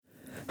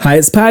Hi,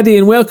 it's Paddy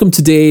and welcome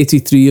to day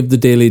 83 of the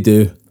Daily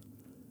Do.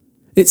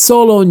 It's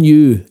all on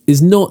you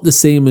is not the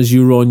same as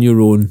you're on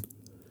your own.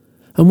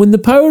 And when the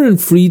power and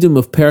freedom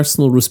of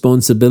personal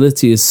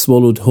responsibility is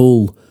swallowed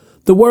whole,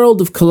 the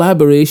world of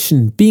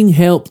collaboration, being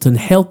helped and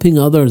helping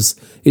others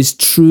is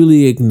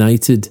truly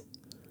ignited.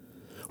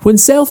 When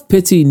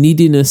self-pity,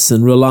 neediness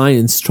and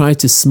reliance try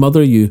to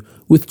smother you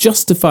with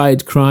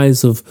justified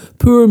cries of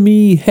 "poor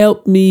me,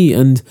 help me"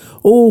 and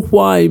 "oh,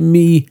 why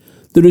me?",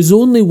 there is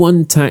only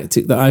one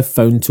tactic that I've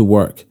found to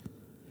work.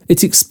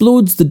 It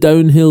explodes the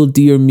downhill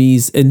dear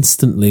me's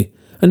instantly,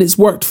 and it's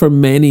worked for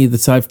many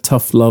that I've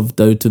tough loved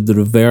out of the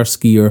reverse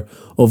gear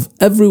of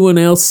everyone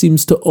else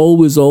seems to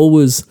always,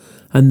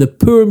 and the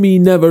poor me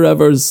never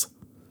evers.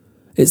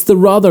 It's the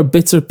rather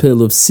bitter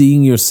pill of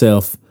seeing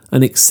yourself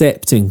and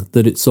accepting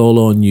that it's all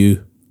on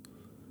you.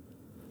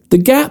 The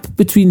gap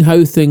between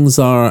how things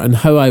are and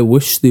how I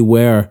wish they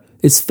were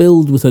is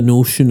filled with a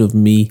notion of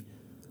me.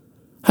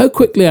 How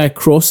quickly I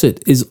cross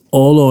it is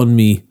all on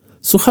me,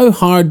 so how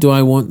hard do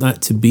I want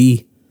that to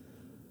be?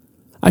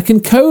 I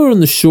can cower on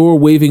the shore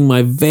waving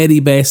my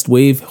very best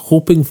wave,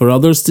 hoping for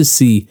others to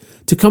see,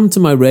 to come to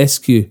my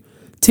rescue.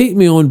 Take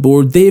me on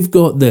board, they've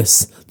got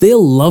this,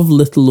 they'll love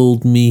little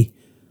old me.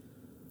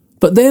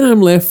 But then I'm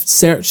left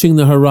searching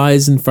the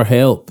horizon for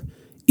help,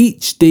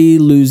 each day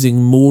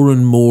losing more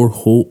and more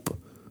hope.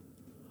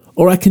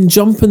 Or I can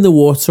jump in the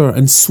water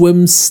and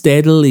swim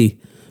steadily,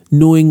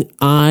 knowing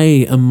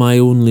I am my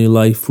only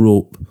life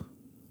rope.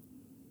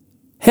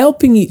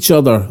 Helping each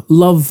other,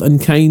 love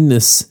and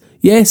kindness.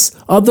 Yes,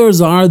 others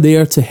are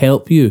there to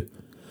help you,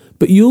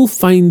 but you'll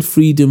find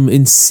freedom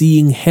in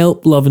seeing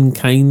help, love and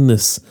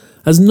kindness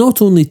as not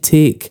only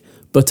take,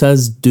 but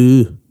as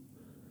do.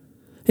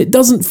 It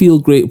doesn't feel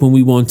great when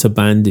we want a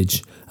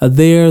bandage, a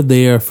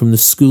there from the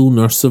school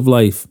nurse of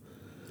life.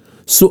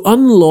 So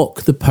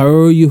unlock the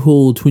power you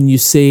hold when you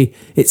say,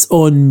 "It's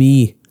on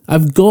me,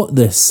 I've got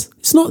this.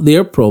 It's not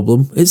their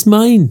problem, it's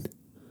mine."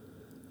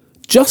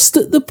 Just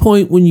at the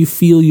point when you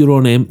feel you're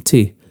on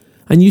empty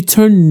and you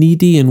turn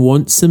needy and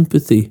want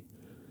sympathy,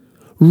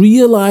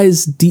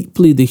 realise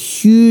deeply the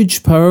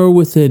huge power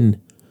within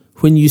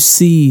when you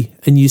see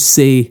and you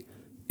say,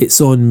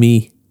 "It's on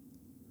me."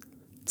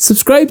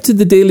 Subscribe to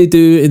the Daily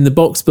Do in the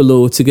box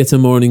below to get a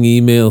morning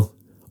email,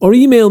 or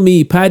email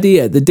me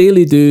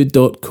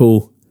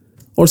paddy@thedailydo.co,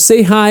 or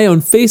say hi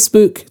on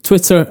Facebook,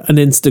 Twitter and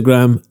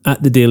Instagram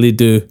 @The Daily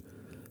Do.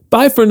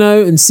 Bye for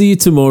now and see you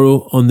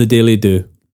tomorrow on The Daily Do.